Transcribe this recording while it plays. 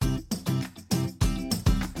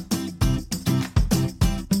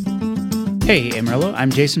Hey Amarillo,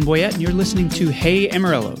 I'm Jason Boyette, and you're listening to Hey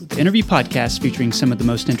Amarillo, the interview podcast featuring some of the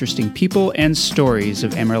most interesting people and stories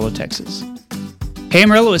of Amarillo, Texas. Hey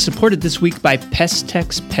Amarillo is supported this week by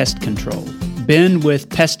Pestex Pest Control. Ben with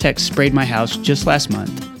Pestex sprayed my house just last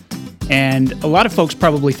month, and a lot of folks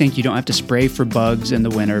probably think you don't have to spray for bugs in the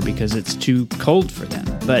winter because it's too cold for them.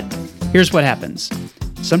 But here's what happens.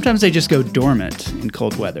 Sometimes they just go dormant in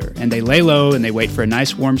cold weather, and they lay low and they wait for a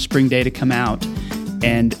nice warm spring day to come out,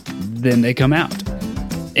 and then they come out.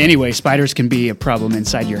 Anyway, spiders can be a problem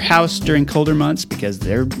inside your house during colder months because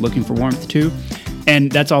they're looking for warmth too.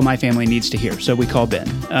 And that's all my family needs to hear, so we call Ben.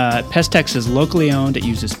 Pestex is locally owned, it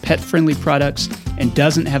uses pet-friendly products, and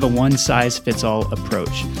doesn't have a one-size-fits-all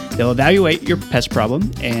approach. They'll evaluate your pest problem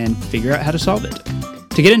and figure out how to solve it.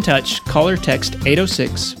 To get in touch, call or text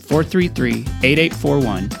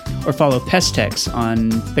 806-433-8841 or follow Pestex on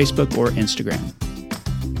Facebook or Instagram.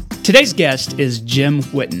 Today's guest is Jim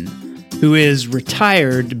Whitten, who is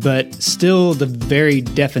retired, but still the very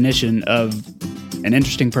definition of an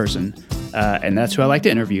interesting person. And that's who I like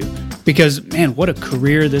to interview because, man, what a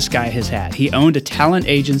career this guy has had. He owned a talent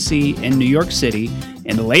agency in New York City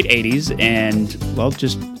in the late 80s, and, well,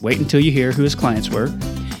 just wait until you hear who his clients were.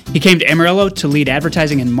 He came to Amarillo to lead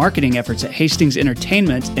advertising and marketing efforts at Hastings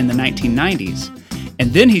Entertainment in the 1990s.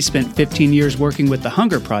 And then he spent 15 years working with the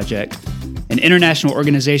Hunger Project, an international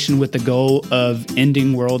organization with the goal of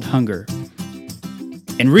ending world hunger.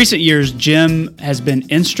 In recent years, Jim has been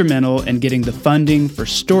instrumental in getting the funding for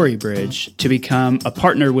StoryBridge to become a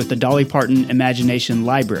partner with the Dolly Parton Imagination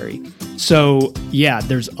Library. So, yeah,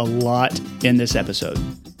 there's a lot in this episode.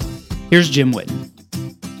 Here's Jim Whitten.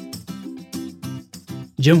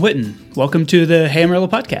 Jim Whitten, welcome to the Hey Amarillo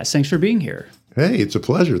podcast. Thanks for being here. Hey, it's a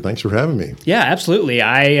pleasure. Thanks for having me. Yeah, absolutely.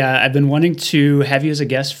 I've been wanting to have you as a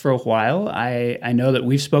guest for a while. I know that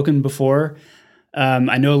we've spoken before.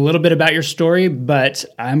 I know a little bit about your story, but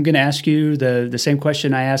I'm going to ask you the same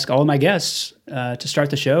question I ask all of my guests to start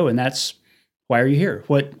the show, and that's, why are you here?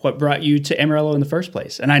 What brought you to Amarillo in the first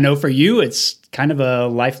place? And I know for you, it's kind of a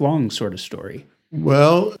lifelong sort of story.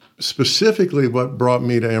 Well, specifically what brought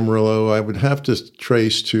me to Amarillo, I would have to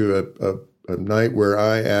trace to a night where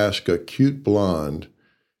I asked a cute blonde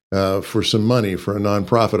for some money for a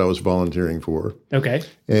nonprofit I was volunteering for. Okay.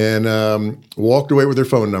 And walked away with her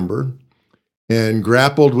phone number and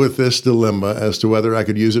grappled with this dilemma as to whether I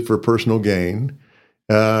could use it for personal gain.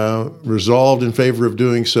 Resolved in favor of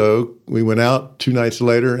doing so. We went out 2 nights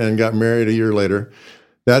later and got married a year later.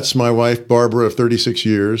 That's my wife, Barbara, of 36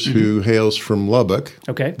 years, who hails from Lubbock.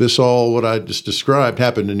 Okay. This all, what I just described,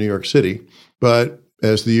 happened in New York City. But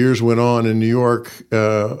as the years went on in New York,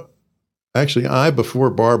 actually, before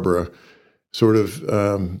Barbara, sort of,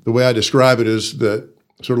 the way I describe it is that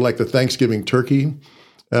sort of like the Thanksgiving turkey,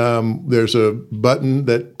 there's a button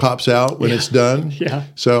that pops out when it's done. Yeah.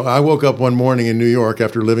 So I woke up one morning in New York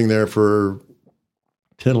after living there for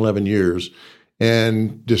 10, 11 years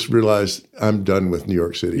and just realized I'm done with New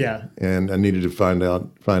York City. Yeah. And I needed to find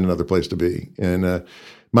another place to be. And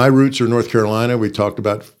my roots are North Carolina. We talked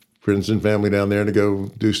about friends and family down there to go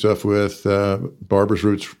do stuff with. Barbara's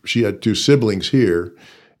roots, she had 2 siblings here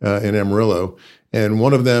in Amarillo. And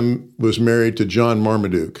one of them was married to John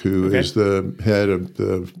Marmaduke, who is the head of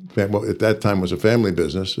at that time was a family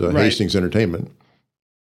business, Hastings Entertainment.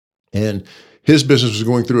 And his business was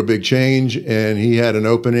going through a big change, and he had an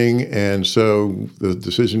opening. And so the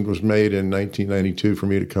decision was made in 1992 for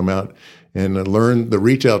me to come out and learn the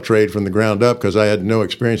retail trade from the ground up because I had no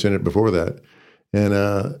experience in it before that. And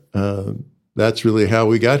that's really how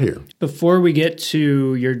we got here. Before we get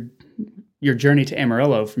to your journey to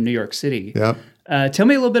Amarillo from New York City, tell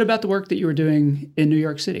me a little bit about the work that you were doing in New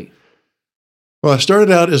York City. Well, I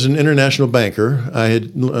started out as an international banker. I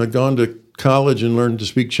had gone to college and learned to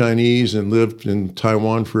speak Chinese and lived in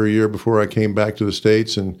Taiwan for a year before I came back to the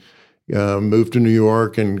States and moved to New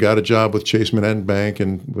York and got a job with Chase Manhattan Bank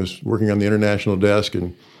and was working on the international desk.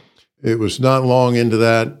 And it was not long into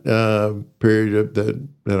that period that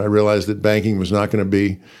I realized that banking was not going to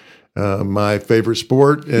be my favorite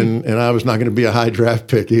sport, and I was not going to be a high draft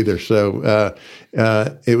pick either. So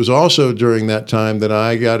it was also during that time that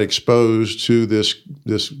I got exposed to this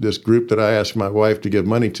group that I asked my wife to give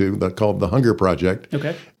money to, that called the Hunger Project.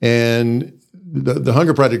 Okay, and the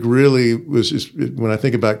Hunger Project really was, when I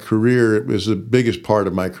think about career, it was the biggest part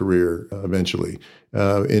of my career eventually.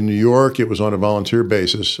 In New York, it was on a volunteer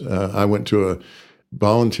basis. I went to a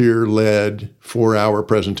volunteer-led 4-hour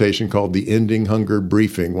presentation called the Ending Hunger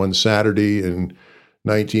Briefing one Saturday in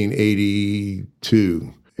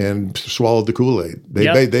 1982 and swallowed the Kool-Aid.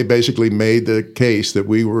 They basically made the case that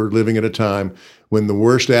we were living at a time when the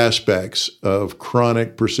worst aspects of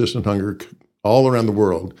chronic persistent hunger all around the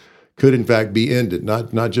world could in fact be ended,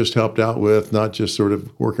 not just helped out with, not just sort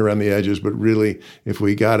of working around the edges, but really if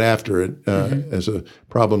we got after it as a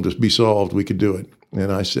problem to be solved, we could do it.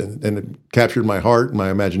 And I said, and it captured my heart, my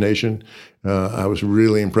imagination. I was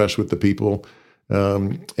really impressed with the people.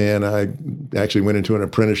 And I actually went into an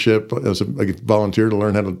apprenticeship as a volunteer to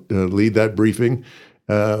learn how to lead that briefing.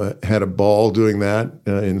 Had a ball doing that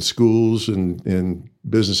in schools and in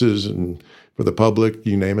businesses and for the public,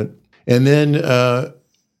 you name it. And then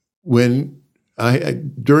when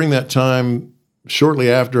during that time,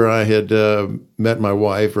 shortly after I had met my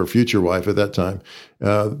wife, or future wife at that time,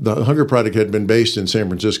 the Hunger Project had been based in San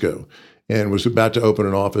Francisco and was about to open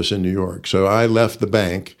an office in New York. So I left the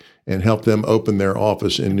bank and helped them open their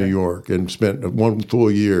office in New York, and spent 1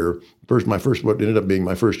 full year, what ended up being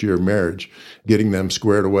my first year of marriage, getting them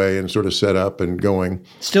squared away and sort of set up and going.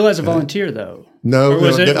 Still as a volunteer, though? No,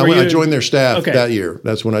 I joined their staff that year.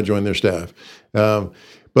 That's when I joined their staff.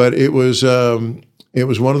 But it was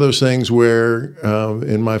one of those things where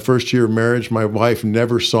in my first year of marriage, my wife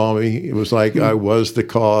never saw me. It was like I was the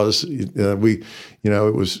cause.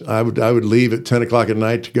 I would leave at 10 o'clock at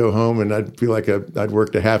night to go home, and I'd feel like I'd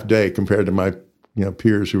worked a half day compared to my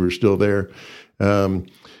peers who were still there. And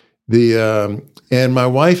my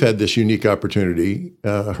wife had this unique opportunity.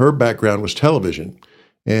 Her background was television.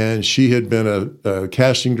 And she had been a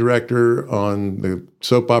casting director on the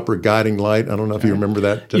soap opera Guiding Light. I don't know if you remember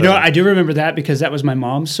that. I do remember that because that was my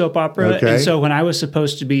mom's soap opera. Okay. And so when I was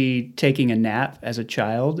supposed to be taking a nap as a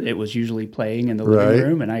child, it was usually playing in the living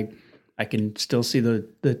room. And I can still see the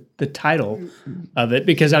title of it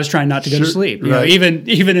because I was trying not to go to sleep. Even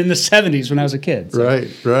in the 70s when I was a kid. So.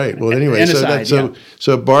 Right. Well, anyway,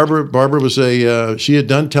 so Barbara was she had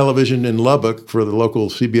done television in Lubbock for the local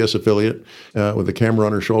CBS affiliate with a camera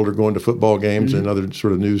on her shoulder, going to football games and other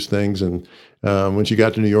sort of news things. And when she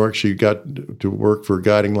got to New York, she got to work for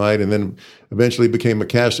Guiding Light, and then eventually became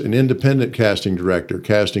an independent casting director,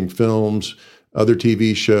 casting films, other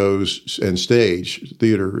TV shows, and stage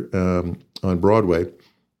theater on Broadway.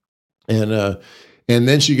 And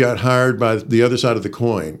then she got hired by the other side of the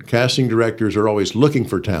coin. Casting directors are always looking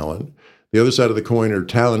for talent. The other side of the coin are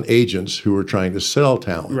talent agents who are trying to sell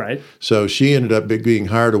talent. Right. So she ended up being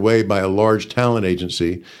hired away by a large talent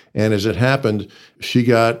agency. And as it happened, she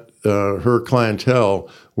got her clientele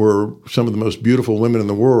were some of the most beautiful women in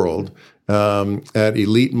the world. At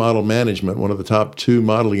Elite Model Management, one of the top 2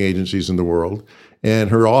 modeling agencies in the world. And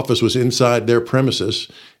her office was inside their premises.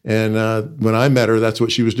 And when I met her, that's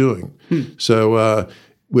what she was doing. So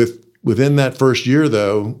within that first year,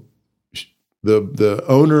 though, the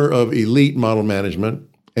owner of Elite Model Management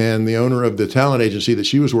and the owner of the talent agency that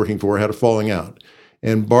she was working for had a falling out.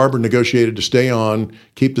 And Barbara negotiated to stay on,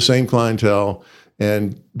 keep the same clientele,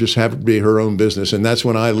 and just have it be her own business. And that's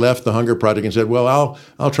when I left the Hunger Project and said, well,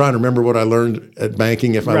 I'll try and remember what I learned at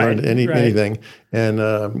banking if I learned anything,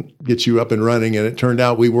 and get you up and running. And it turned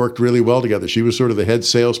out we worked really well together. She was sort of the head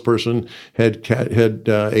salesperson, head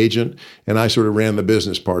agent, and I sort of ran the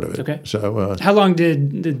business part of it. Okay. So how long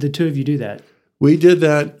did the two of you do that? We did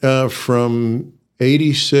that from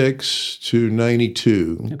 86 to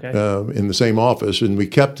 92 in the same office, and we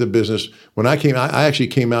kept the business. When I actually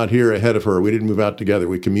came out here ahead of her. We didn't move out together.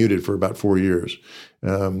 We commuted for about 4 years.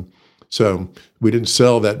 So we didn't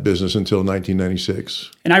sell that business until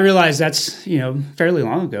 1996. And I realize that's fairly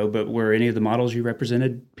long ago, but were any of the models you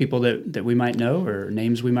represented people that we might know or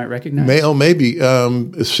names we might recognize? Maybe.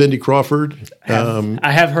 Cindy Crawford.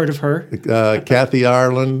 I have heard of her. Kathy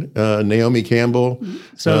Ireland, Naomi Campbell.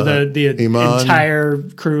 So the Iman, entire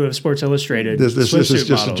crew of Sports Illustrated. This is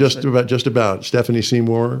just about Stephanie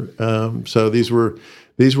Seymour. So these were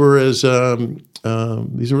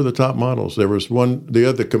the top models. There was one.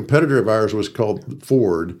 The competitor of ours was called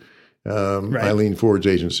Ford, Eileen Ford's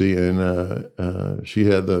agency, and she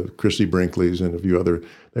had the Christy Brinkley's and a few other.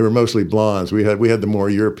 They were mostly blondes. We had the more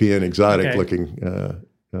European, exotic looking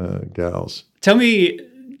gals. Tell me,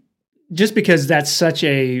 just because that's such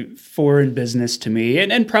a foreign business to me,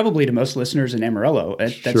 and probably to most listeners in Amarillo,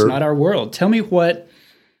 that's not our world. Tell me what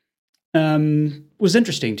was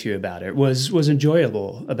interesting to you about it, was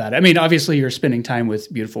enjoyable about it. I mean, obviously you're spending time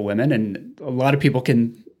with beautiful women, and a lot of people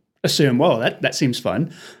can assume, well, that seems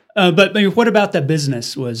fun. But maybe what about that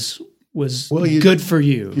business was good for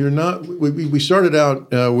you? You're not. We started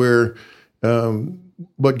out where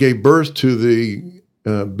what gave birth to the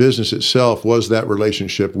business itself was that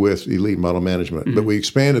relationship with Elite Model Management. Mm-hmm. But we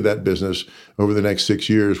expanded that business over the next 6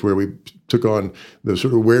 years, where we took on the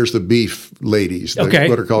sort of where's the beef ladies, what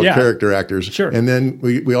are called character actors. Sure. And then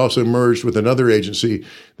we also merged with another agency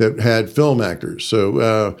that had film actors.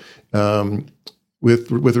 So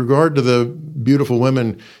with regard to the beautiful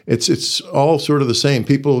women, it's all sort of the same.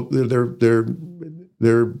 People,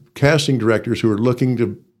 they're casting directors who are looking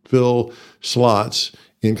to fill slots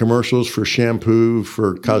in commercials for shampoo,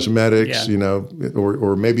 for cosmetics,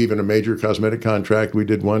 or maybe even a major cosmetic contract. We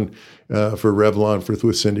did one for Revlon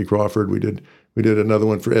with Cindy Crawford. We did another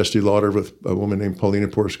one for Estee Lauder with a woman named Paulina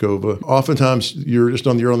Porskova. Oftentimes, you're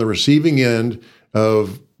on the receiving end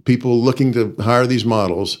of people looking to hire these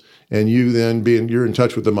models, and you then you're in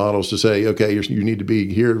touch with the models to say, okay, you need to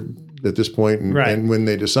be here at this point. And when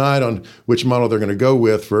they decide on which model they're going to go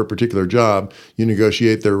with for a particular job, you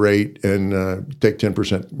negotiate their rate and take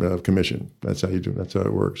 10% commission. That's how you do. That's how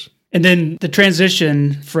it works. And then the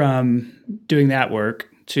transition from doing that work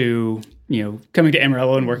to coming to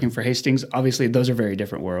Amarillo and working for Hastings, obviously those are very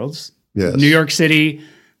different worlds. Yes. New York City,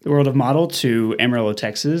 the world of model, to Amarillo,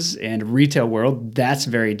 Texas, and retail world, that's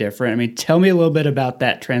very different. I mean, tell me a little bit about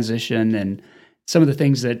that transition and some of the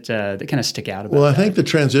things that kind of stick out about Well, I think the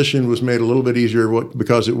transition was made a little bit easier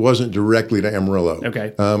because it wasn't directly to Amarillo.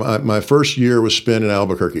 Okay. My first year was spent in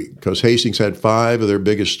Albuquerque because Hastings had 5 of their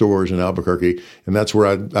biggest stores in Albuquerque, and that's where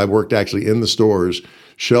I worked actually in the stores,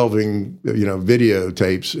 shelving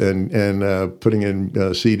videotapes and putting in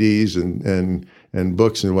CDs and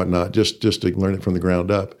books and whatnot, just to learn it from the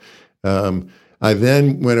ground up. I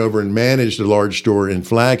then went over and managed a large store in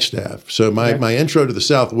Flagstaff. So my intro to the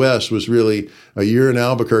Southwest was really a year in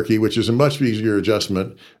Albuquerque, which is a much easier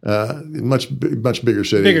adjustment, much bigger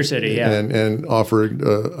city. Bigger city, yeah. And offered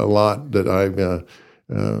a lot that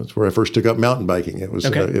it's where I first took up mountain biking. It was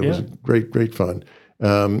was great fun.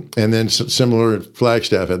 And then similar,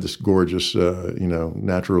 Flagstaff had this gorgeous,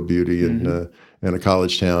 natural beauty and a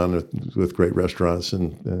college town with great restaurants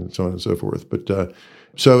and so on and so forth. But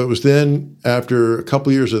so it was then after a couple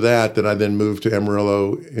of years of that I then moved to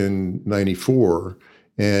Amarillo in '94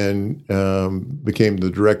 and became the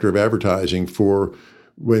director of advertising for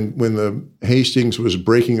when the Hastings was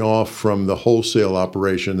breaking off from the wholesale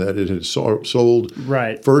operation that it had sold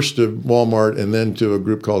first to Walmart and then to a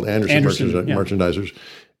group called Anderson Merchandisers,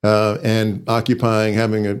 and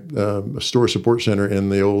having a store support center in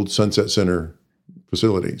the old Sunset Center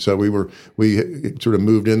facility. So we sort of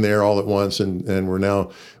moved in there all at once, and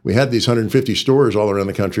we had these 150 stores all around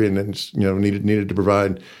the country, and then needed to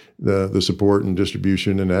provide the support and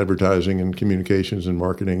distribution and advertising and communications and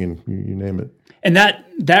marketing and you name it. And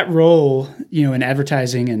that role, in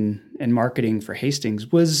advertising and marketing for Hastings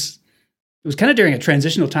was kind of during a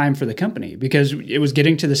transitional time for the company because it was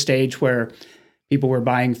getting to the stage where people were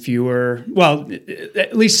buying fewer,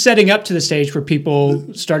 at least setting up to the stage where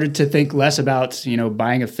people started to think less about,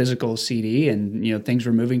 buying a physical CD and, things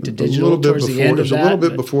were moving to digital towards the end of that. It was a little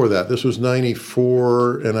bit before that. This was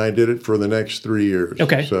 94 and I did it for the next 3 years.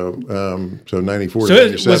 Okay. So 94 to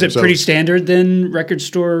 97. Was it pretty standard then, record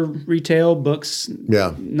store, retail, books?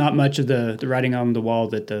 Yeah. Not much of the writing on the wall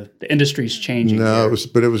that the industry's changing. No,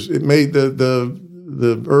 it made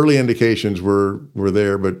the early indications were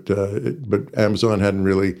there, but Amazon hadn't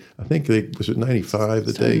really. I think was it 95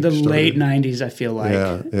 that they started? Late 90s. I feel like.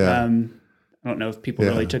 Yeah. I don't know if people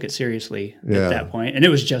really took it seriously at that point, and it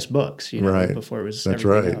was just books, before it was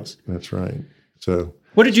everything else. That's right. So,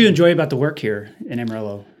 what did you enjoy about the work here in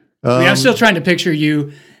Amarillo? I'm still trying to picture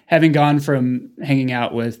you having gone from hanging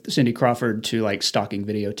out with Cindy Crawford to like stalking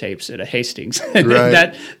videotapes at a Hastings.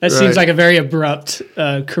 That seems like a very abrupt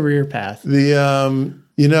career path. It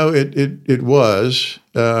was.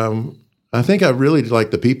 I think I really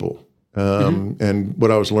liked the people and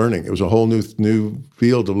what I was learning. It was a whole new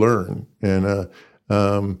field to learn. And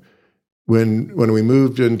when we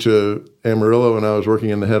moved into Amarillo and I was working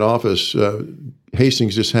in the head office,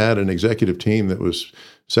 Hastings just had an executive team that was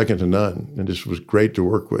second to none, and just was great to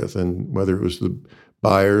work with. And whether it was the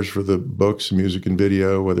buyers for the books, music, and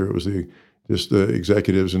video, whether it was the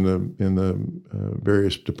executives in the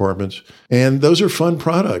various departments, and those are fun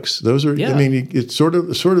products. Those are, I mean, it's sort of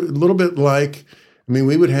a little bit like, I mean,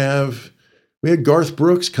 we had Garth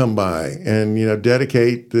Brooks come by and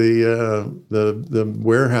dedicate the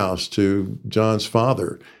warehouse to John's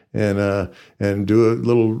father. And do a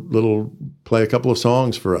little play a couple of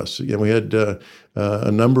songs for us. We had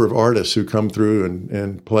a number of artists who come through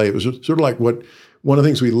and play. It was sort of like one of the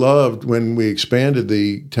things we loved when we expanded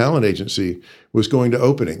the talent agency was going to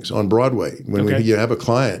openings on Broadway. When you have a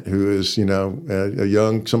client who is a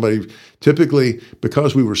young somebody, typically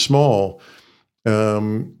because we were small.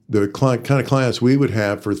 The kind of clients we would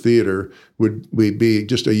have for theater would be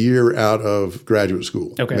just a year out of graduate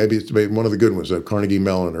school. Okay. Maybe it's one of the good ones, Carnegie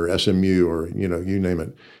Mellon or SMU or you name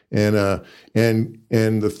it. And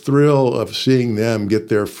the thrill of seeing them get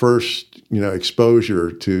their first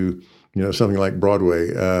exposure to something like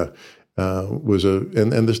Broadway was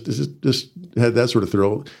and this had that sort of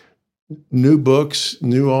thrill. New books,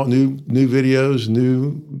 new videos,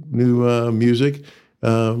 new music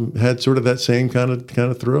had sort of that same kind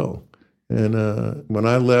of thrill. And when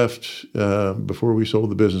I left, before we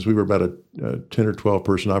sold the business, we were about a 10 or 12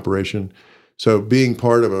 person operation. So being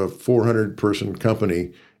part of a 400 person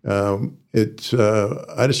company, I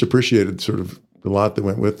just appreciated sort of a lot that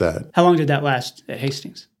went with that. How long did that last at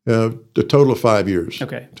Hastings? A total of 5 years.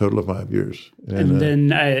 Okay. Total of 5 years. And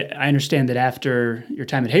then I understand that after your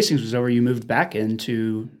time at Hastings was over, you moved back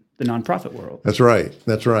into the nonprofit world. That's right.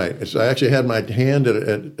 I actually had my hand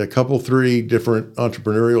at a couple, 3 different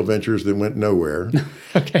entrepreneurial ventures that went nowhere.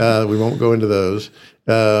 Okay. We won't go into those.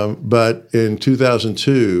 But in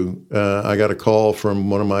 2002, I got a call from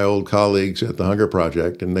one of my old colleagues at the Hunger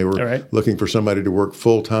Project, and they were looking for somebody to work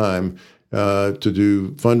full time to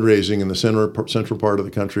do fundraising in the central part of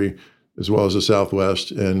the country as well as the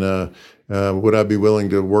Southwest. And would I be willing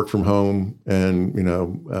to work from home and,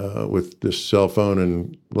 with this cell phone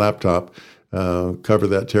and laptop, cover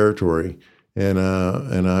that territory? And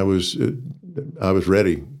I was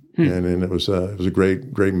ready, and it was a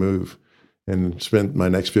great move. And spent my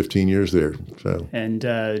next 15 years there. So and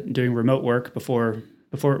doing remote work before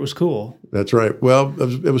it was cool. That's right. Well,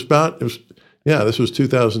 this was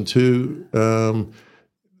 2002.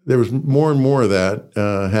 There was more and more of that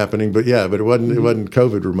happening, but it wasn't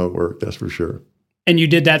COVID remote work, that's for sure. And you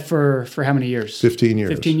did that for how many years? 15 years.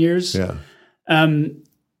 15 years. Yeah. And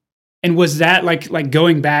was that like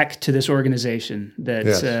going back to this organization that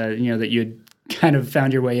that you had kind of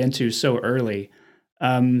found your way into so early?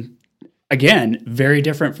 Again, very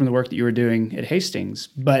different from the work that you were doing at Hastings.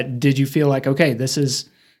 But did you feel like, okay, this is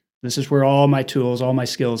where all my tools, all my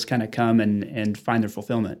skills kind of come and find their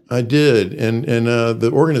fulfillment? I did. And the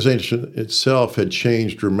organization itself had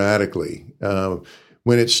changed dramatically.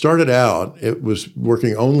 When it started out, it was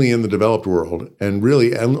working only in the developed world and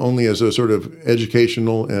really only as a sort of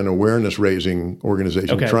educational and awareness-raising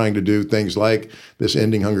organization, trying to do things like this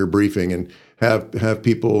Ending Hunger briefing and have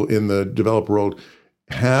people in the developed world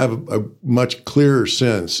have a much clearer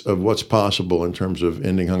sense of what's possible in terms of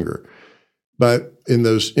ending hunger. But in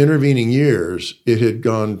those intervening years, it had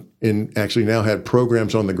gone in, actually now had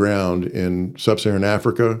programs on the ground in Sub-Saharan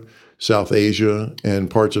Africa, South Asia,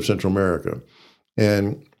 and parts of Central America.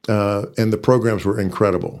 And the programs were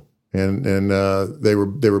incredible. And they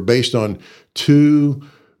were based on 2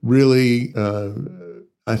 really,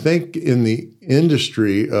 I think in the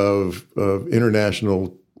industry of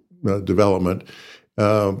international development,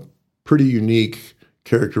 pretty unique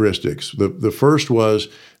characteristics. The first was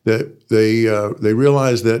that they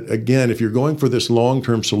realized that, again, if you're going for this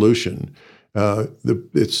long-term solution,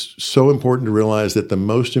 it's so important to realize that the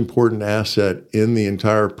most important asset in the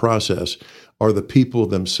entire process are the people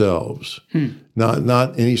themselves,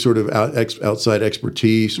 not any sort of outside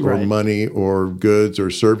expertise or money or goods or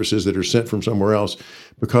services that are sent from somewhere else.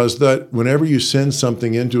 Because that whenever you send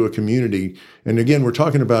something into a community, and again, we're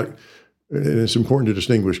talking about, and it's important to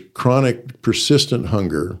distinguish, chronic persistent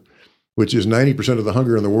hunger, which is 90% of the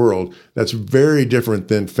hunger in the world. That's very different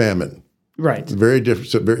than famine. Right. It's very different.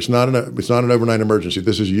 So it's not an overnight emergency.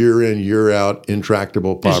 This is year in, year out,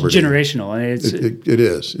 intractable poverty. It's generational. It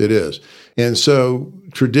is. And so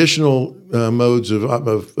traditional modes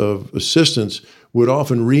of assistance would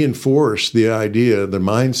often reinforce the idea, the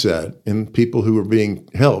mindset in people who are being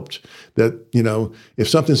helped that, if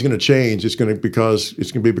something's going to change, it's going to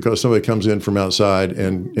be because somebody comes in from outside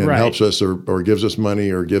and helps us or gives us money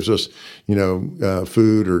or gives us,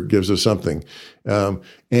 food or gives us something.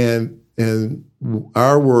 And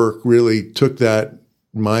our work really took that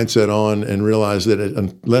mindset on and realized that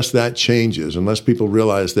unless that changes, unless people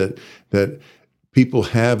realize that people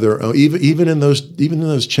have their own, even in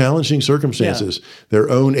those challenging circumstances, their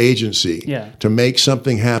own agency to make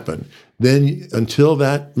something happen. Then, until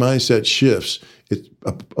that mindset shifts, it's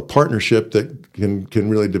a partnership that can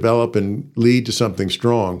really develop and lead to something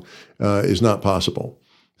strong is not possible.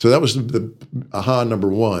 So that was the aha number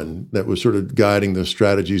 1 that was sort of guiding the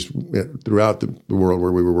strategies throughout the world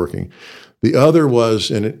where we were working. The other was,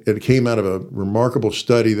 and it came out of a remarkable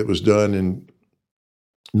study that was done in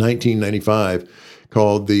 1995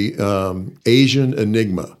 called the Asian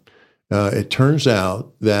Enigma. It turns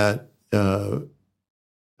out that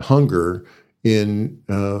hunger in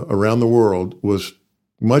around the world was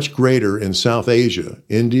much greater in South Asia,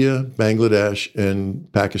 India, Bangladesh,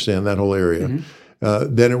 and Pakistan, that whole area,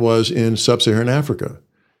 than it was in Sub-Saharan Africa.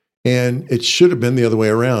 And it should have been the other way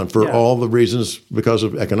around for all the reasons, because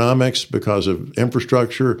of economics, because of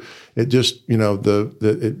infrastructure. It just,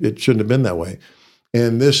 it shouldn't have been that way.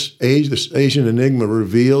 And this Asian enigma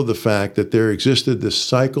revealed the fact that there existed this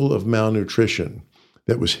cycle of malnutrition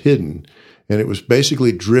that was hidden, and it was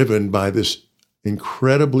basically driven by this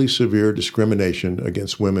incredibly severe discrimination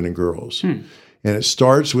against women and girls. And it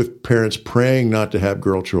starts with parents praying not to have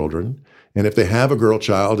girl children. And if they have a girl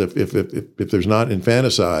child, if there's not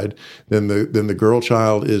infanticide, then the girl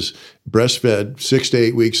child is breastfed 6 to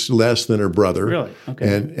 8 weeks less than her brother. Really?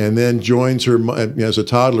 Okay. And then joins her, as a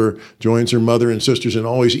toddler, joins her mother and sisters and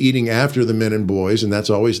always eating after the men and boys, and that's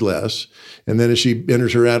always less. And then as she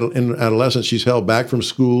enters her adolescence, she's held back from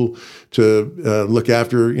school to look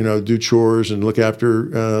after, do chores and look after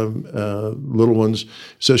little ones.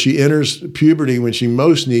 So she enters puberty when she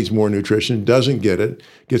most needs more nutrition, doesn't get it,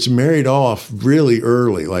 gets married off really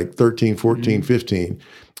early, like 13, 14, 15.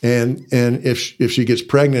 And if she gets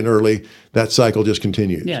pregnant early, that cycle just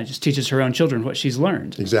continues. Yeah, it just teaches her own children what she's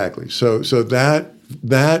learned. Exactly. So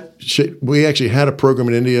we actually had a program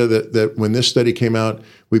in India that when this study came out,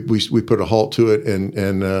 we put a halt to it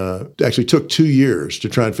and actually took 2 years to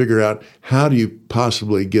try and figure out how do you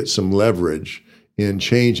possibly get some leverage in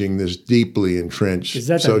changing this deeply entrenched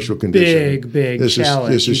social condition. Big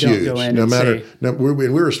challenge. This is huge.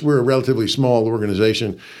 We're a relatively small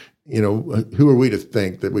organization. Who are we to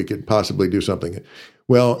think that we could possibly do something?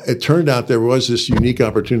 Well, it turned out there was this unique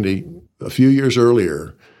opportunity. A few years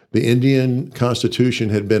earlier, the Indian Constitution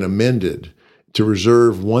had been amended to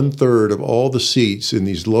reserve 1/3 of all the seats in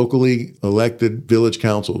these locally elected village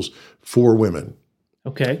councils for women.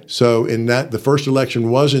 Okay. So the first election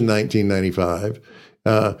was in 1995,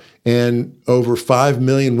 and over 5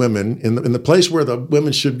 million women in the place where the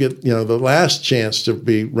women should get the last chance to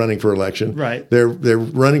be running for election. Right. They're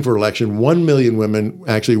running for election. 1 million women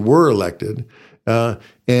actually were elected,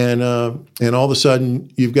 and all of a sudden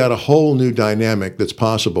you've got a whole new dynamic that's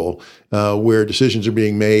possible where decisions are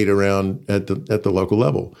being made around at the local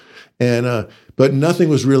level, but nothing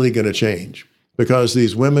was really going to change. Because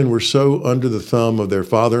these women were so under the thumb of their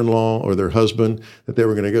father-in-law or their husband that they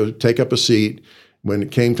were going to go take up a seat. When it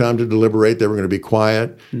came time to deliberate, they were going to be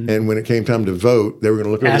quiet. Mm-hmm. And when it came time to vote, they were going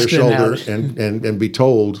to look over their shoulder and be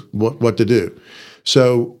told what to do.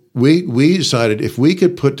 So we decided if we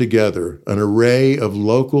could put together an array of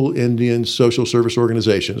local Indian social service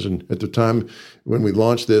organizations, and at the time when we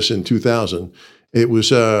launched this in 2000, it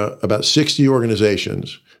was about 60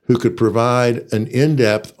 organizations who could provide an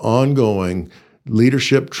in-depth, ongoing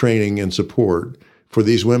leadership training and support for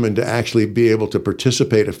these women to actually be able to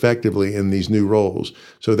participate effectively in these new roles.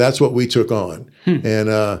 So that's what we took on, and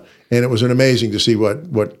it was amazing to see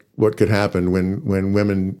what could happen when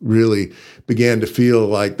women really began to feel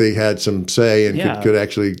like they had some say and could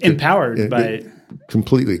actually empowered by it.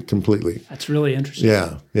 Completely. That's really interesting.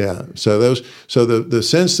 Yeah. So the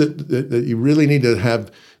sense that you really need to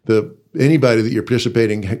have anybody that you're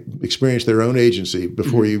participating experience their own agency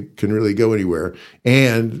before you can really go anywhere,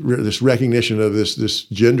 and this recognition of this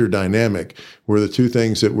gender dynamic were the two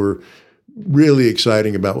things that were really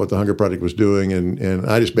exciting about what the Hunger Project was doing. And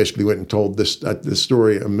I just basically went and told this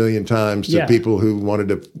story a million times to people who wanted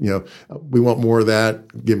to, we want more of that.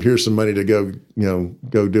 Here's some money to go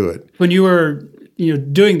do it. When you were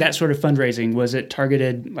doing that sort of fundraising, was it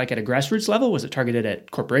targeted like at a grassroots level? Was it targeted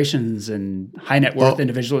at corporations and high net worth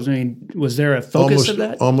individuals? I mean, was there a focus of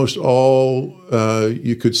that? Almost all,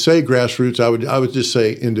 you could say grassroots. I would just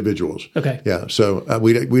say individuals. Okay. Yeah. So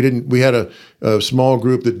we had a small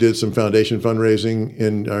group that did some foundation fundraising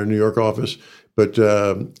in our New York office. But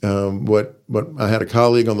what I had a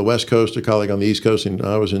colleague on the West Coast, a colleague on the East Coast, and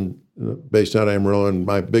I was based out of Amarillo, and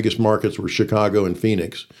my biggest markets were Chicago and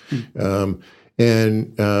Phoenix.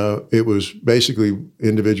 And it was basically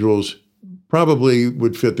individuals probably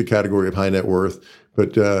would fit the category of high net worth,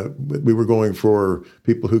 but we were going for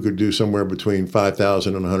people who could do somewhere between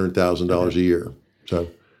 $5,000 and $100,000 a year. So,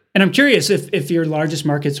 and I'm curious if your largest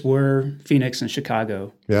markets were Phoenix and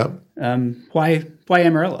Chicago. Yeah. Why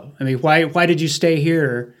Amarillo? I mean, why did you stay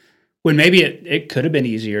here when maybe it could have been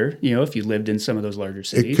easier? If you lived in some of those larger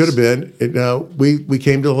cities. It could have been. We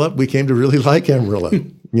came to really like Amarillo.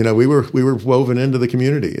 We were woven into the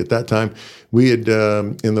community at that time. We had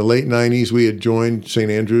in the late 90s we had joined St.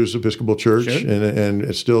 Andrew's Episcopal Church, sure. and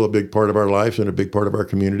it's still a big part of our life and a big part of our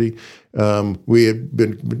community. We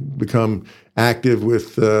had become active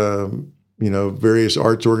with various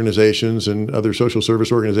arts organizations and other social service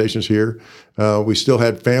organizations here. We still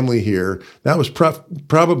had family here. That was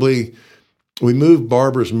probably. We moved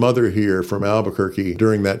Barbara's mother here from Albuquerque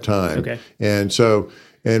during that time, okay. And so.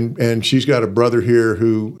 And she's got a brother here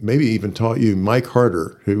who maybe even taught you, Mike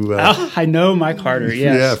Harder. Who I know Mike Harder.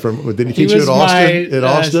 Yes. Yeah. Did he teach you at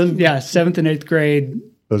Austin? Yeah, 7th and 8th grade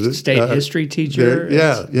Was it state history teacher.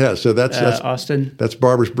 Yeah. So that's Austin. That's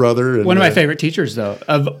Barbara's brother. And, one of my favorite teachers, though,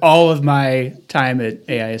 of all of my time at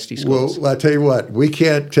AISD schools. Well, I tell you what, we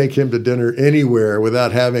can't take him to dinner anywhere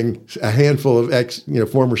without having a handful of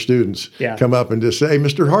former students come up and just say,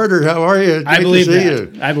 "Mr. Harder, how are you? I believe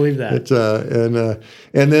that. I believe that.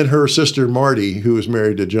 And then her sister Marty, who was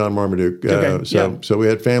married to John Marmaduke. So we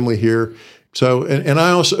had family here. So, and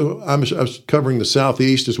I was covering the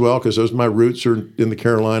Southeast as well, because my roots are in the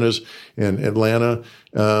Carolinas and Atlanta.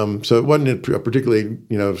 So it wasn't a particularly,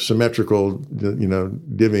 symmetrical,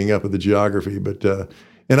 divvying up of the geography, but,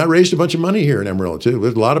 and I raised a bunch of money here in Amarillo too.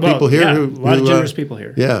 There's a lot of people here a lot of generous people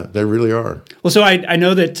here. Yeah, they really are. Well, so I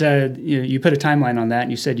know that you put a timeline on that,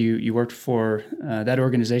 and you said you worked for that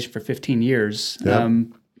organization for 15 years. Yep.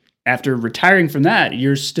 After retiring from that,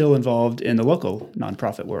 you're still involved in the local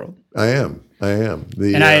nonprofit world. I am.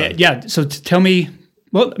 So tell me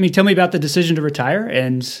about the decision to retire,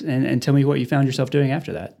 and tell me what you found yourself doing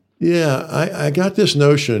after that. Yeah, I got this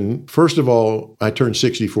notion. First of all, I turned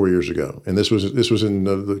 64 years ago, and this was in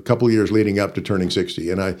the couple of years leading up to turning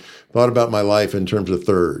 60. And I thought about my life in terms of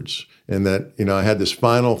thirds, and that I had this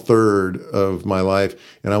final third of my life,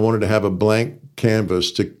 and I wanted to have a blank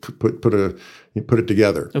canvas to put it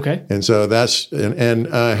together. Okay. And so and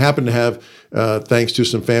I happened to have, thanks to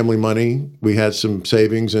some family money, we had some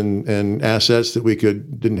savings and assets that we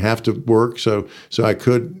didn't have to work. So I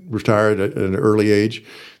could retire at an early age.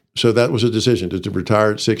 So that was a decision to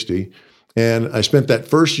retire at 60. And I spent that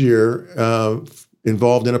first year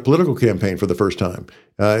involved in a political campaign for the first time.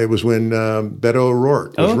 It was when Beto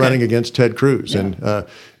O'Rourke was running against Ted Cruz. Yeah.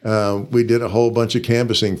 And we did a whole bunch of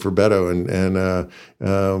canvassing for Beto and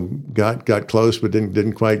got close, but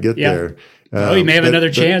didn't quite get there. You may have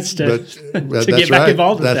another chance to get back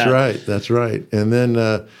involved with that. That's right. And then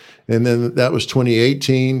that was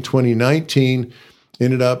 2018, 2019.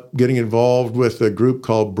 Ended up getting involved with a group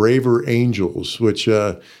called Braver Angels, which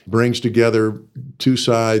brings together two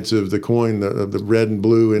sides of the coin, of the red and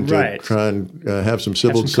blue, and to try and have some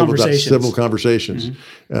civil conversations.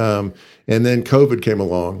 Mm-hmm. And then COVID came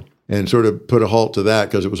along and sort of put a halt to that,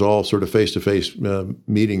 because it was all sort of face-to-face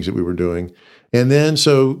meetings that we were doing. And then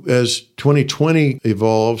so as 2020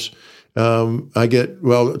 evolves,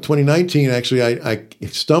 2019 actually, I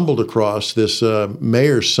stumbled across this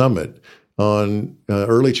Mayor's Summit on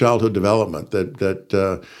early childhood development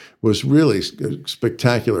that was really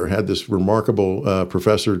spectacular. Had this remarkable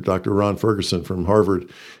professor, Dr. Ron Ferguson from Harvard,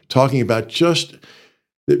 talking about just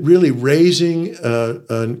that really raising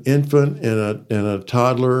an infant and a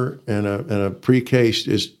toddler and a pre-K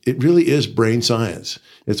it really is brain science.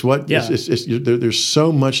 It's what there's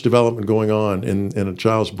so much development going on in a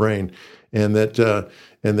child's brain, and that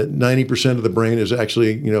 90% of the brain is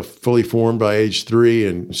actually fully formed by age 3.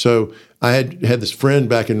 And so I had this friend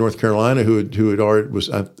back in North Carolina who had already was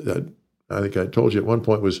I think I told you at one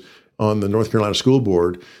point was on the North Carolina School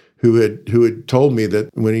Board, who had told me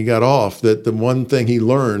that when he got off, that the one thing he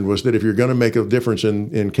learned was that if you're going to make a difference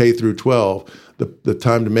in K through 12, the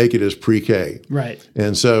time to make it is pre-K. Right.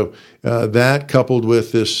 And so that coupled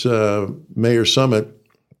with this Mayor's Summit,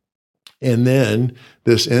 and then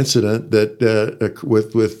this incident that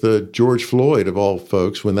with George Floyd, of all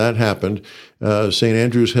folks, when that happened, St.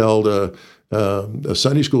 Andrews held a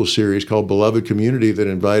Sunday school series called Beloved Community that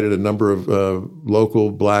invited a number of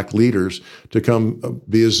local Black leaders to come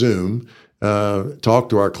via Zoom, talk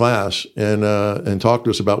to our class, and talk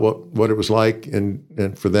to us about what it was like and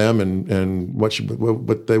for them and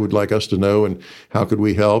what they would like us to know and how could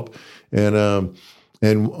we help. And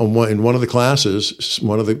in one of the classes,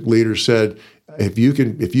 one of the leaders said, if you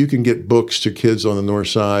can get books to kids on the North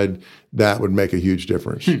Side, that would make a huge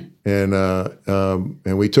difference. And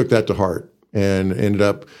we took that to heart and ended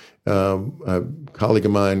up, a colleague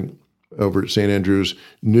of mine over at St. Andrews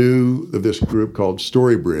knew of this group called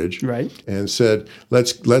Storybridge, right, and said,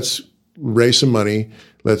 let's raise some money.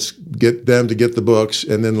 Let's get them to get the books,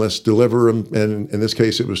 and then let's deliver them. And in this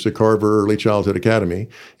case, it was to Carver Early Childhood Academy.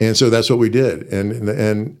 And so that's what we did.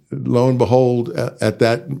 And lo and behold, at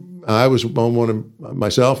that, I was on one of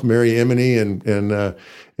myself, Mary Emeny, and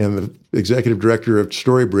the executive director of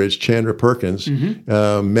Storybridge, Chandra Perkins,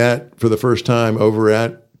 met for the first time over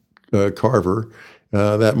at Carver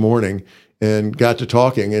that morning, and got to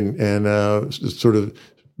talking, and sort of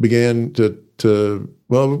began to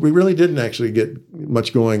well, we really didn't actually get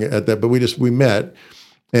much going at that, but we met,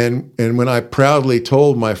 and when I proudly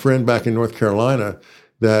told my friend back in North Carolina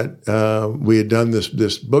that we had done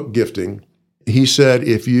this book gifting, he said,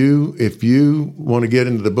 if you want to get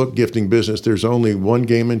into the book gifting business, there's only one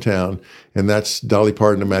game in town, and that's Dolly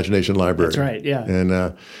Parton Imagination Library. That's right, yeah.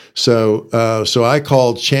 And so I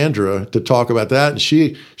called Chandra to talk about that, and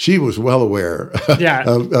she was well aware. Yeah,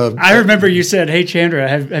 I remember you said, "Hey, Chandra,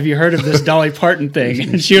 have you heard of this Dolly Parton thing?"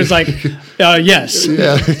 And she was like, "Yes,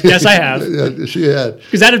 yes, I have." Yeah, she had,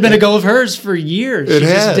 because that had been a goal of hers for years. She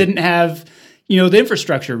just didn't have the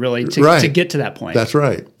infrastructure really to get to that point. That's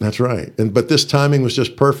right. But this timing was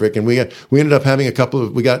just perfect, and we ended up having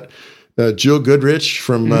we got Jill Goodrich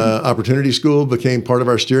from Opportunity School became part of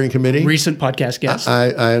our steering committee. Recent podcast guest.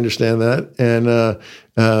 I understand that,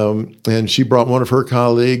 and she brought one of her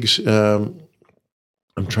colleagues. I'm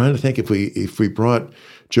trying to think if we brought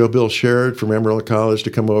Joe Bill Sherrod from Amarillo College to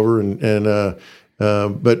come over,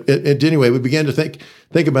 but anyway, we began to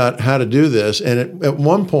think about how to do this, and at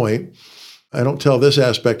one point. I don't tell this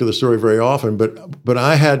aspect of the story very often, but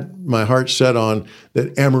I had my heart set on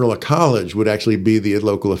that Amarillo College would actually be the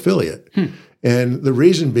local affiliate. And the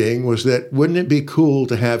reason being was that wouldn't it be cool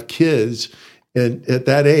to have kids at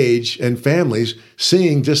that age and families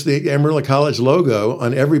seeing just the Amarillo College logo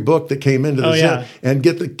on every book that came into the set and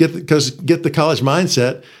get the college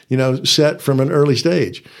mindset, set from an early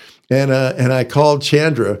stage. And I called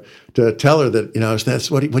Chandra to tell her that, that's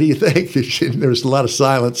what do you think? There was a lot of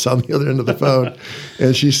silence on the other end of the phone,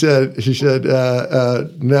 and she said,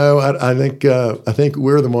 no, I think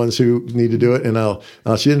we're the ones who need to do it. And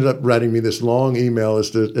she ended up writing me this long email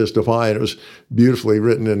as to why, and it was beautifully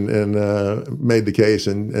written and made the case.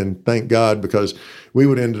 And thank God, because we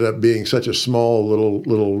would ended up being such a small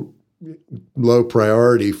little low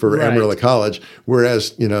priority for Amarillo College,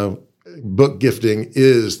 whereas book gifting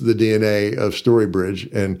is the DNA of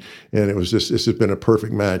Storybridge, and it's just been a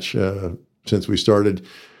perfect match since we started.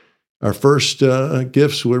 Our first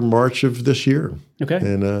gifts were March of this year. Okay,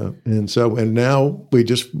 and now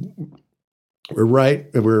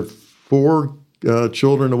we're 4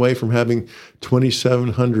 children away from having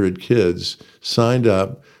 2,700 kids signed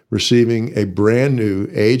up, receiving a brand new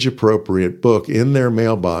age appropriate book in their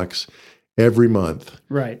mailbox every month.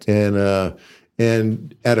 Right,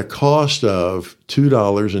 and at a cost of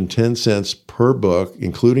 $2.10 per book,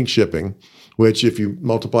 including shipping, which if you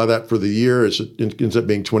multiply that for the year, it ends up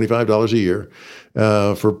being $25 a year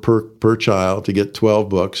per child to get 12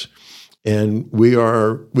 books. And we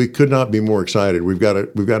could not be more excited. We've got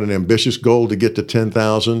an ambitious goal to get to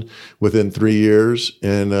 10,000 within 3 years,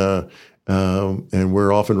 and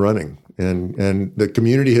we're off and running. And the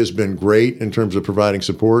community has been great in terms of providing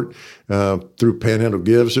support through Panhandle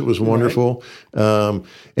Gives. It was wonderful. Right.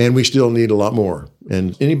 And we still need a lot more.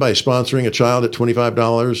 And anybody sponsoring a child at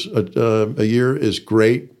 $25 a year is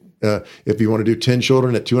great. If you want to do 10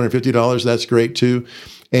 children at $250, that's great too.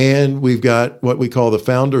 And we've got what we call the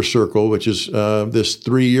Founder Circle, which is this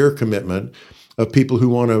 3-year commitment of people who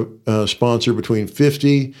want to sponsor between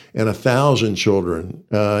 50 and 1,000 children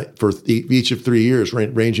for each of 3 years,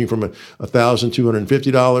 ranging from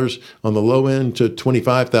 $1,250 on the low end to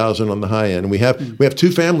 $25,000 on the high end. And we have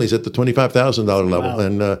 2 families at the $25,000 level, wow.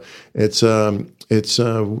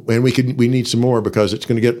 And we need some more, because it's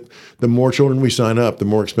going to get, the more children we sign up, the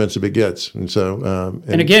more expensive it gets. And so,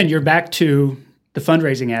 and again, you're back to the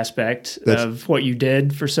fundraising aspect of what you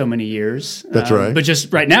did for so many years. That's right. But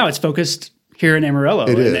just right now, it's focused here in Amarillo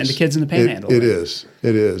and the kids in the Panhandle. It is.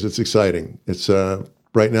 It's exciting. It's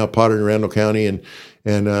right now Potter and Randall County, and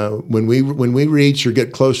when we reach or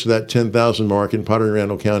get close to that 10,000 mark in Potter and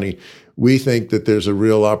Randall County, we think that there's a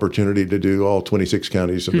real opportunity to do all 26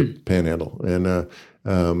 counties of the Panhandle, and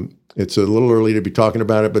it's a little early to be talking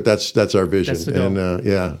about it, but that's our vision. That's the goal. And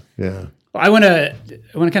yeah. Well, I want to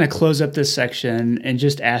kind of close up this section and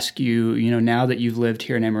just ask you, now that you've lived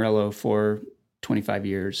here in Amarillo for 25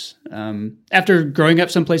 years, after growing up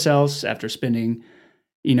someplace else, after spending,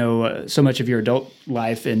 so much of your adult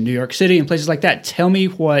life in New York City and places like that, tell me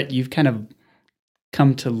what you've kind of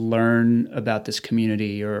come to learn about this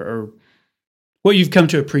community, or what you've come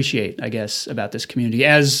to appreciate, I guess, about this community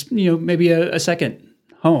as, maybe a second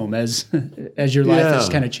home as your life has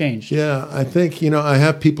kind of changed. Yeah, I think, I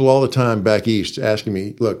have people all the time back east asking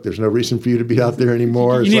me, look, there's no reason for you to be out there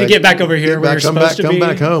anymore. You need to get back over here where you're supposed to be. Come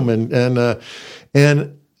back home.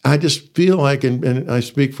 And I just feel like, and I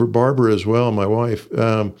speak for Barbara as well, my wife,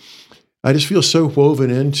 I just feel so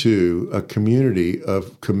woven into a community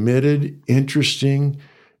of committed, interesting,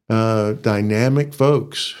 dynamic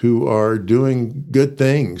folks who are doing good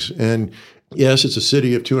things. And Yes, it's a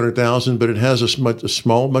city of 200,000, but it has a much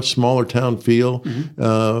smaller town feel.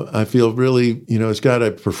 I feel really, it's got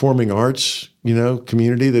a performing arts,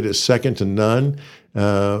 community that is second to none.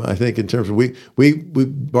 I think in terms of we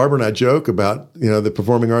Barbara and I joke about the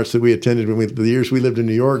performing arts that we attended the years we lived in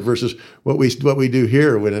New York versus what we do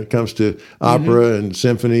here when it comes to opera and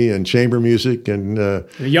symphony and chamber music and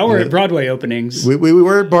y'all were at Broadway openings. We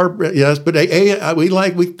were at Barbara, yes, but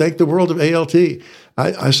we thank the world of ALT.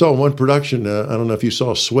 I saw one production. I don't know if you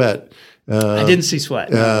saw Sweat. I didn't see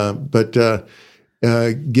Sweat. But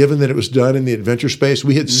given that it was done in the Adventure Space,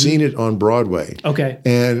 we had seen it on Broadway. Okay.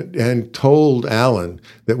 And told Alan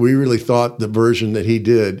that we really thought the version that he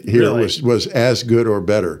did here was as good or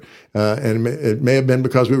better. And it may have been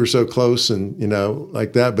because we were so close and,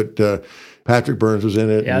 like that, but Patrick Burns was in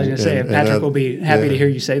it. Yeah, I was going to say, Patrick will be happy to hear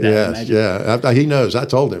you say that. Yeah, he knows. I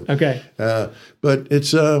told him. Okay. But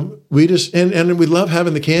it's, we just, and we love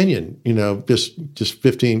having the canyon, just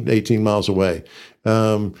 15, 18 miles away.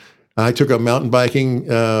 I took up mountain biking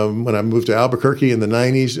when I moved to Albuquerque in the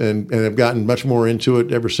 90s and have gotten much more into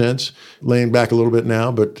it ever since, laying back a little bit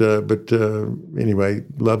now. But anyway,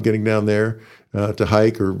 love getting down there to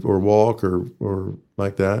hike or walk or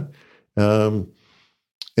like that. And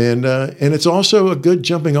it's also a good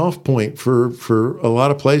jumping off point for a lot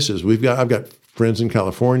of places. I've got friends in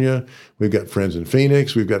California. We've got friends in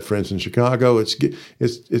Phoenix. We've got friends in Chicago. It's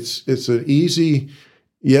an easy.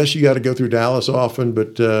 Yes, you got to go through Dallas often,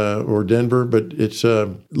 or Denver, but it's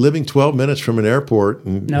living 12 minutes from an airport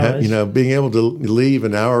and being able to leave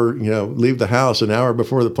an hour, leave the house an hour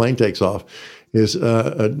before the plane takes off is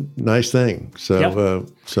a nice thing. So,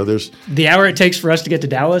 so there's the hour it takes for us to get to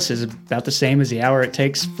Dallas is about the same as the hour it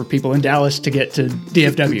takes for people in Dallas to get to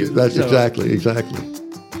DFW. That's exactly.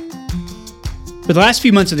 For the last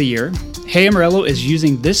few months of the year, Hey Amarillo is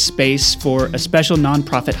using this space for a special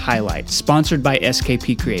nonprofit highlight sponsored by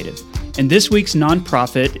SKP Creative. And this week's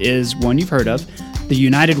nonprofit is one you've heard of, the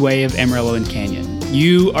United Way of Amarillo and Canyon.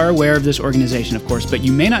 You are aware of this organization, of course, but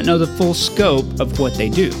you may not know the full scope of what they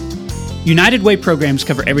do. United Way programs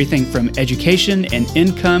cover everything from education and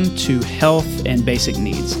income to health and basic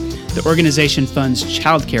needs. The organization funds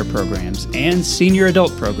childcare programs and senior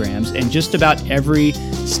adult programs and just about every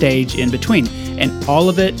stage in between. And all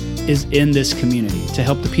of it is in this community to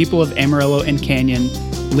help the people of Amarillo and Canyon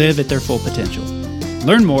live at their full potential.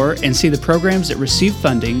 Learn more and see the programs that receive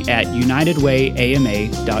funding at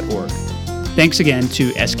unitedwayama.org. Thanks again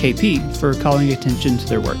to SKP for calling attention to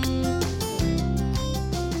their work.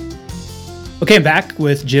 Okay, I'm back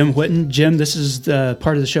with Jim Whitten. Jim, this is the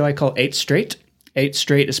part of the show I call 8 Straight. 8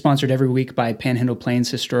 Straight is sponsored every week by Panhandle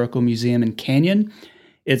Plains Historical Museum in Canyon.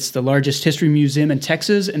 It's the largest history museum in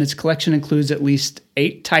Texas, and its collection includes at least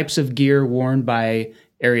 8 types of gear worn by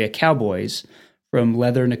area cowboys, from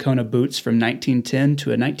leather Nakona boots from 1910 to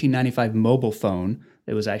a 1995 mobile phone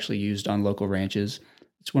that was actually used on local ranches.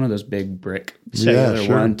 It's one of those big brick cellular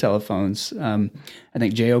one telephones. I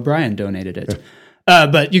think Jay O'Brien donated it.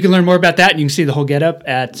 But you can learn more about that, and you can see the whole getup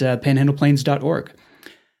at panhandleplains.org.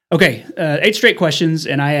 Okay, 8 straight questions,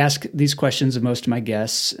 and I ask these questions of most of my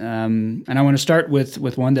guests. And I want to start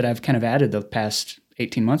with one that I've kind of added the past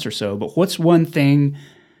 18 months or so. But what's one thing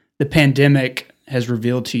the pandemic has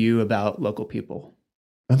revealed to you about local people?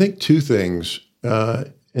 I think 2 things,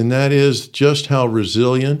 and that is just how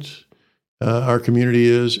resilient our community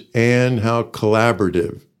is and how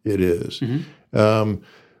collaborative it is. Mm-hmm.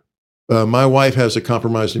 My wife has a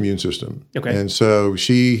compromised immune system. Okay. And so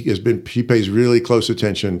she pays really close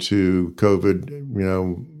attention to COVID,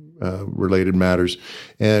 related matters,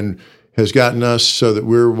 and has gotten us so that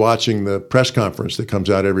we're watching the press conference that comes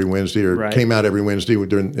out every Wednesday came out every Wednesday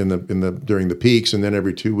during the peaks, and then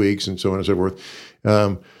every 2 weeks, and so on and so forth.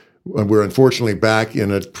 We're unfortunately back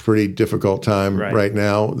in a pretty difficult time right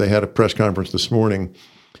now. They had a press conference this morning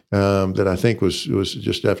that I think was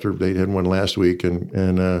just after they had one last week,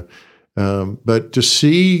 but to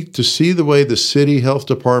see the way the city health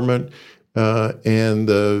department and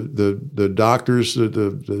the doctors,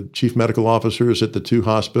 the chief medical officers at the 2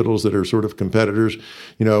 hospitals that are sort of competitors,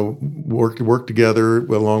 work together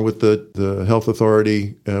along with the health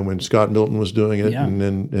authority when Scott Milton was doing it, and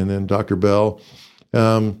then Dr. Bell,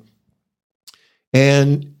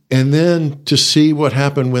 and then to see what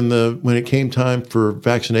happened when it came time for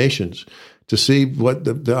vaccinations. To see what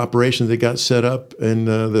the operation that got set up in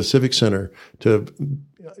the Civic Center to,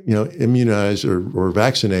 immunize or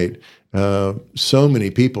vaccinate so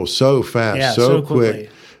many people so fast, so quick,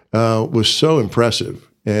 was so impressive.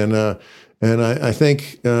 And I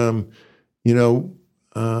think, I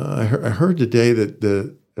heard today that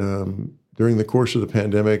during the course of the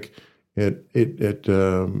pandemic, it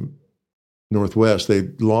Northwest, they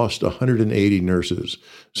lost 180 nurses.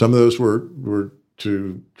 Some of those were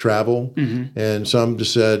to travel, and some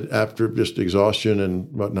just said after just exhaustion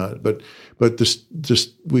and whatnot. But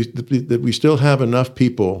we still have enough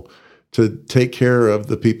people to take care of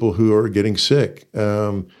the people who are getting sick,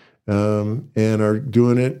 and are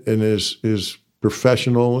doing it in as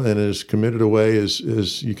professional and as committed a way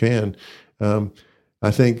as you can.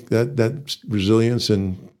 I think that resilience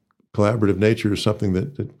and collaborative nature is something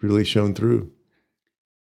that really shone through.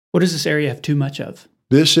 What does this area have too much of?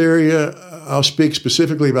 This area, I'll speak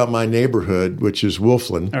specifically about my neighborhood, which is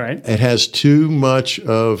Wolfland. All right. It has too much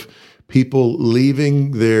of people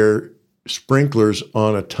leaving their sprinklers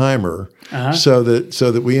on a timer, so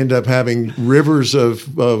that we end up having rivers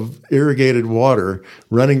of irrigated water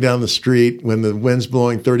running down the street when the wind's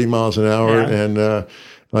blowing 30 miles an hour, and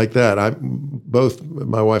like that. Both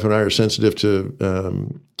my wife and I are sensitive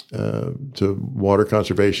to water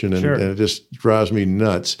conservation, and it just drives me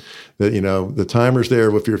nuts that the timer's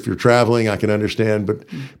there. If you're traveling, I can understand,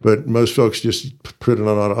 but most folks just put it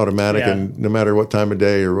on automatic, and no matter what time of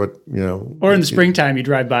day or what or in the springtime you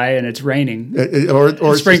drive by and it's raining,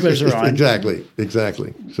 or sprinklers are on. Exactly.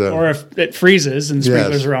 So, or if it freezes and the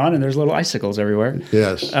sprinklers are on and there's little icicles everywhere.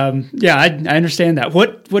 Yes. I understand that.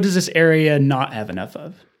 What does this area not have enough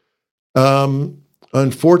of?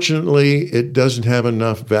 Unfortunately, it doesn't have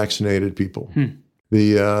enough vaccinated people.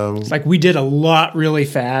 It's like we did a lot really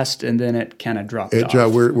fast, and then it kind of dropped off.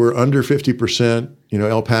 We're under 50%.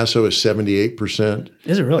 El Paso is 78%.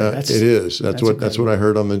 Is it really? It is. That's what I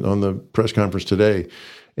heard on the press conference today,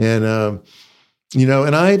 and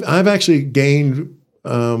and I've actually gained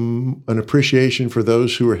an appreciation for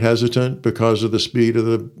those who are hesitant because of the speed of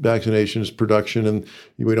the vaccinations production, and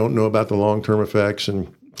we don't know about the long-term effects and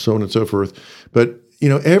so on and so forth. But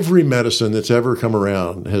every medicine that's ever come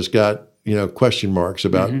around has got question marks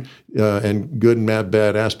about and good and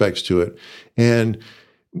bad aspects to it. And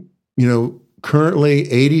currently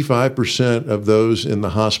 85% of those in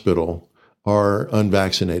the hospital are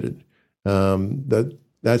unvaccinated.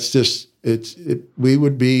 That's just we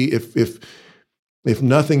would be if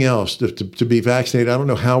nothing else to be vaccinated. I don't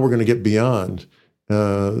know how we're going to get beyond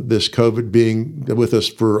this COVID being with us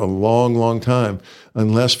for a long, long time,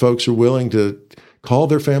 unless folks are willing to call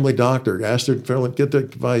their family doctor, ask their family, get the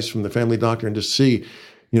advice from the family doctor, and just see,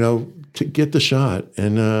 to get the shot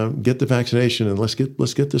and get the vaccination, and let's get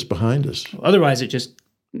this behind us. Otherwise, it just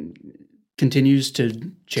continues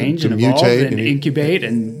to change and evolve and incubate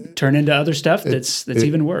and turn into other stuff that's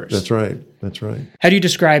even worse. That's right. How do you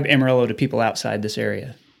describe Amarillo to people outside this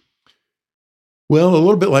area? Well, a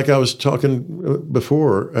little bit like I was talking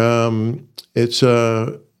before. It's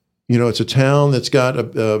a town that's got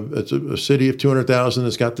it's a city of 200,000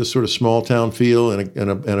 that's got this sort of small town feel and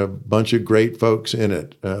a bunch of great folks in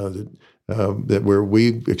it. That where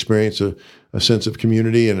we experience a sense of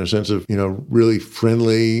community and a sense of really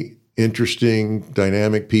friendly, interesting,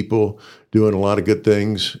 dynamic people doing a lot of good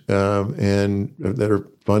things, and that are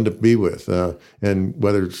fun to be with. And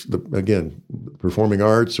whether it's performing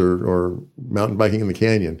arts or mountain biking in the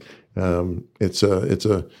canyon, it's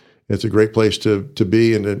a great place to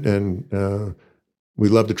be, and we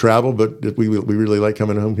love to travel, but we really like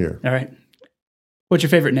coming home here. All right. What's your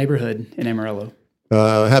favorite neighborhood in Amarillo?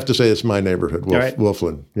 I have to say it's my neighborhood,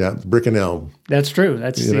 Wolfland. Yeah, Brick and Elm. That's true.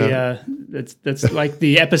 That's that's like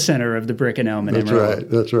the epicenter of the Brick and Elm in Amarillo.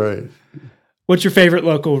 That's right. What's your favorite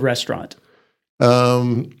local restaurant?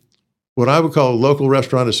 What I would call a local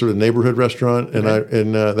restaurant is sort of neighborhood restaurant,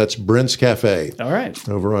 and that's Brent's Cafe. All right,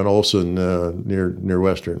 over on Olson near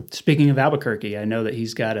Western. Speaking of Albuquerque, I know that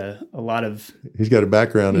he's got a lot of. He's got a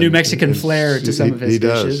background New Mexican flair to some of his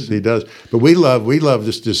dishes. He does. But we love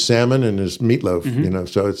just his salmon and his meatloaf.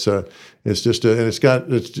 So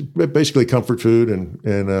it's basically comfort food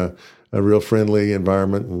and a real friendly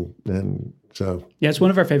environment, and so it's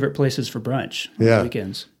one of our favorite places for brunch on the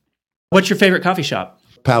weekends. What's your favorite coffee shop?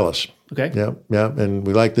 Palace. Okay. Yeah, and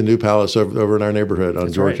we like the new Palace over in our neighborhood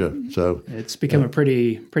on Georgia. Right. So it's become a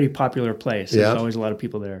pretty popular place. There's always a lot of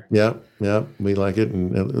people there. Yeah, we like it,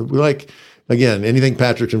 and we like anything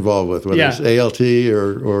Patrick's involved with, whether it's ALT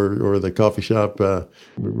or the coffee shop. We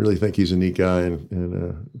really think he's a neat guy,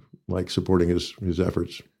 and like supporting his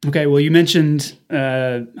efforts. Okay, well, you mentioned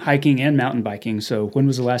hiking and mountain biking. So when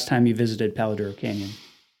was the last time you visited Palo Duro Canyon?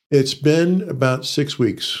 It's been about 6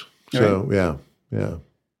 weeks. So right. Yeah.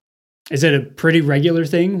 Is it a pretty regular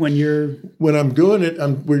thing when I'm doing it?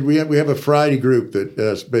 We have a Friday group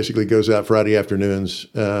that basically goes out Friday afternoons.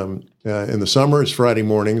 In the summer, it's Friday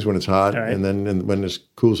mornings when it's hot, and then when it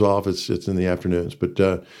cools off, it's in the afternoons.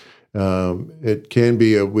 But It can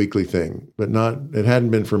be a weekly thing, but it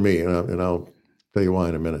hadn't been for me, and I'll tell you why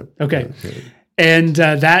in a minute. Okay. And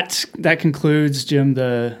that concludes, Jim,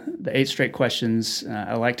 the 8 straight questions.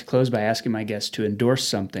 I like to close by asking my guests to endorse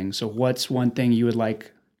something. So what's one thing you would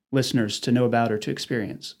like listeners to know about or to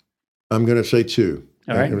experience? I'm going to say 2.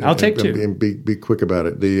 All right. I'll take 2. And be quick about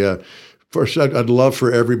it. First, I'd love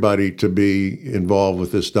for everybody to be involved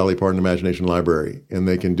with this Dolly Parton Imagination Library, and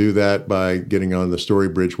they can do that by getting on the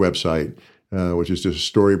StoryBridge website, which is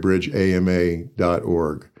just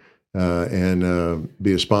storybridgeama.org, and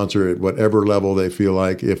be a sponsor at whatever level they feel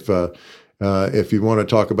like. If you want to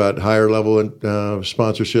talk about higher level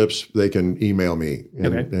sponsorships, they can email me.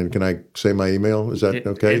 And can I say my email? Is that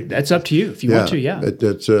okay? That's up to you if you want to, yeah.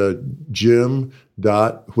 It's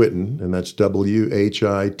jim.whitton, and that's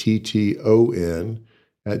WHITTON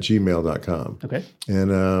 @gmail.com. Okay.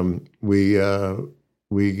 And we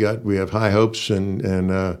have high hopes and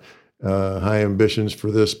high ambitions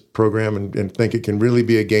for this program, and think it can really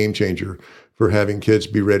be a game changer for having kids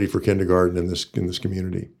be ready for kindergarten in this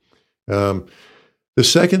community. The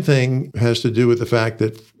second thing has to do with the fact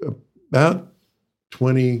that about a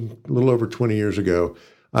little over 20 years ago,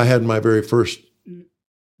 I had my very first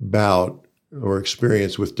bout or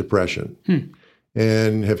experience with depression,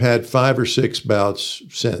 and have had 5 or 6 bouts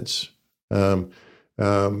since. I've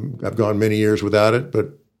gone many years without it,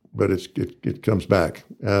 but it comes back.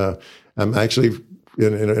 I'm actually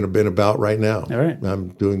in a bout right now. All right. I'm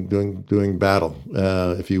doing battle,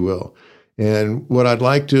 if you will. And what I'd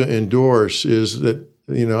like to endorse is that,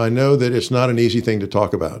 I know that it's not an easy thing to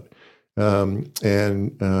talk about.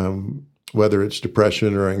 Whether it's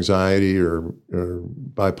depression or anxiety or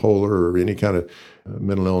bipolar or any kind of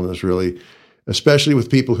mental illness, really, especially with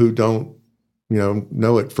people who don't,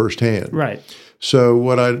 know it firsthand. Right. So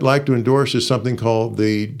what I'd like to endorse is something called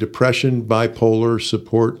the Depression Bipolar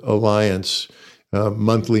Support Alliance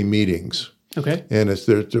monthly meetings. Okay. And it's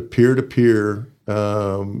a peer-to-peer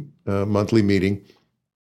monthly meeting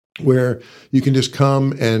where you can just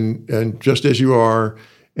come and just as you are,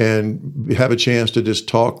 and have a chance to just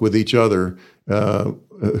talk with each other,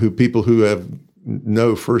 people who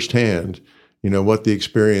know firsthand, what the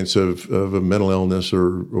experience of a mental illness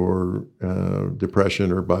or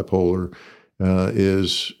depression or bipolar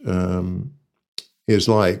is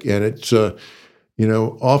like. And it's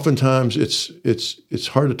oftentimes it's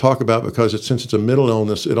hard to talk about because since it's a mental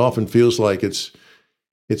illness, it often feels like it's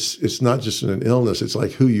not just an illness. It's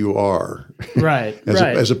like who you are, right?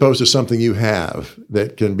 as opposed to something you have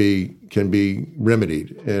that can be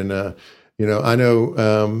remedied. And I know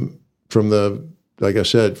from the, like I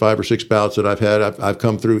said, 5 or 6 bouts that I've had, I've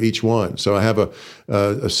come through each one. So I have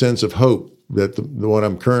a sense of hope that the one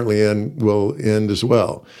I'm currently in will end as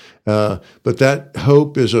well. But that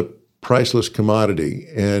hope is a priceless commodity,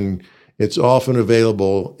 and it's often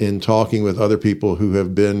available in talking with other people who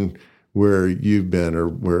have been where you've been, or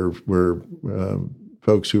where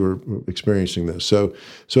folks who are experiencing this. So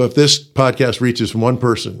if this podcast reaches one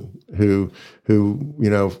person who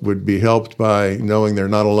would be helped by knowing they're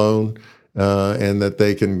not alone, and that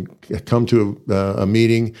they can come to a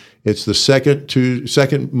meeting, it's the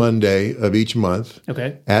second Monday of each month.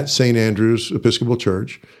 Okay. At St. Andrew's Episcopal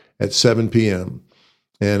Church at 7 p.m.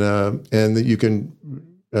 And that you can.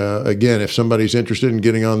 Again, if somebody's interested in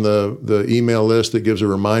getting on the email list that gives a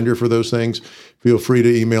reminder for those things, feel free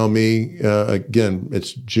to email me. Again,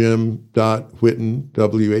 it's jim.whitton,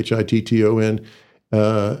 WHITTON,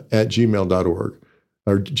 at gmail.org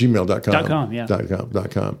or gmail.com.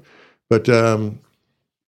 .com. But I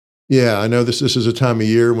know this is a time of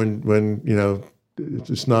year when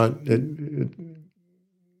it's not. And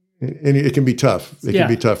it can be tough. It can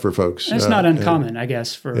be tough for folks. And it's not uncommon, I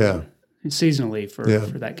guess, seasonally for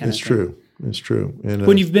that kind of thing. It's true. And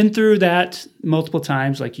when you've been through that multiple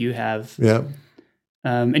times, like you have,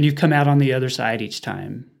 and you've come out on the other side each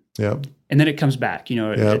time, and then it comes back.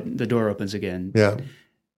 The door opens again.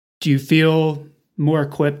 Do you feel more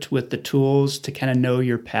equipped with the tools to kind of know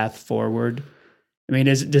your path forward? I mean,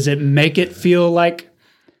 does it make it feel like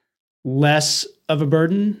less of a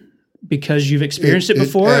burden because you've experienced it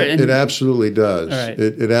before? It absolutely does. Right.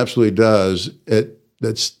 It absolutely does.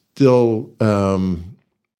 That's still,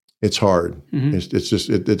 it's hard.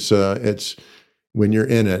 Mm-hmm. It's when you're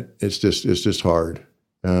in it, it's just hard.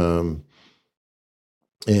 And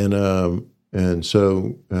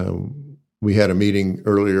so we had a meeting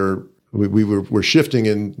earlier. We're shifting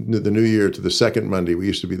in the new year to the second Monday. We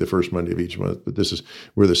used to be the first Monday of each month, but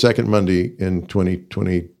we're the second Monday in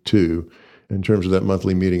 2022 in terms of that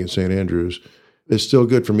monthly meeting at St. Andrews. It's still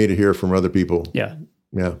good for me to hear from other people. Yeah.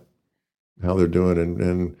 How they're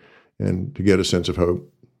doing and to get a sense of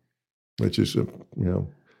hope. which is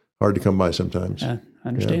hard to come by sometimes. I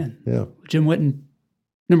understand. Yeah. Jim Whitten,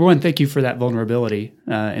 number one, thank you for that vulnerability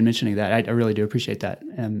in mentioning that. I really do appreciate that.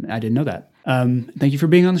 I didn't know that. Thank you for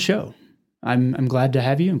being on the show. I'm glad to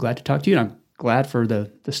have you. I'm glad to talk to you. And I'm glad for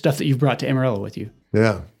the stuff that you've brought to Amarillo with you.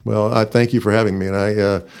 Yeah. Well, I thank you for having me, and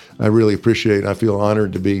I really appreciate it. I feel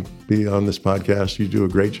honored to be on this podcast. You do a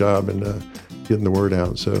great job in getting the word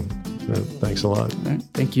out. So thanks a lot. All right.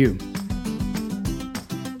 Thank you.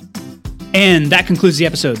 And that concludes the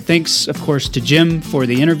episode. Thanks, of course, to Jim for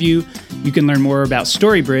the interview. You can learn more about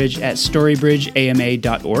StoryBridge at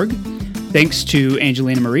storybridgeama.org. Thanks to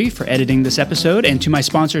Angelina Marie for editing this episode, and to my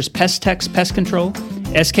sponsors Pestex Pest Control,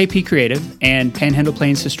 SKP Creative, and Panhandle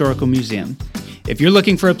Plains Historical Museum. If you're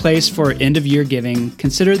looking for a place for end-of-year giving,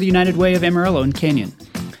 consider the United Way of Amarillo and Canyon.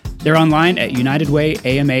 They're online at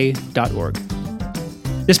unitedwayama.org.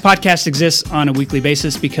 This podcast exists on a weekly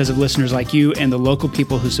basis because of listeners like you and the local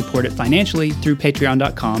people who support it financially through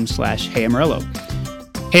patreon.com/HeyAmarillo.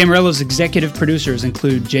 Hey Amarillo's executive producers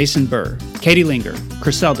include Jason Burr, Katie Linger,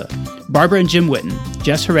 Criselda, Barbara and Jim Whitten,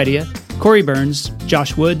 Jess Heredia, Corey Burns,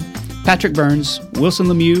 Josh Wood, Patrick Burns, Wilson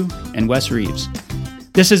Lemieux, and Wes Reeves.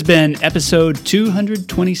 This has been episode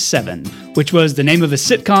 227, which was the name of a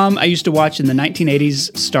sitcom I used to watch in the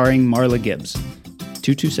 1980s starring Marla Gibbs.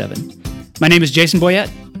 227. My name is Jason Boyette,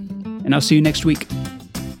 and I'll see you next week.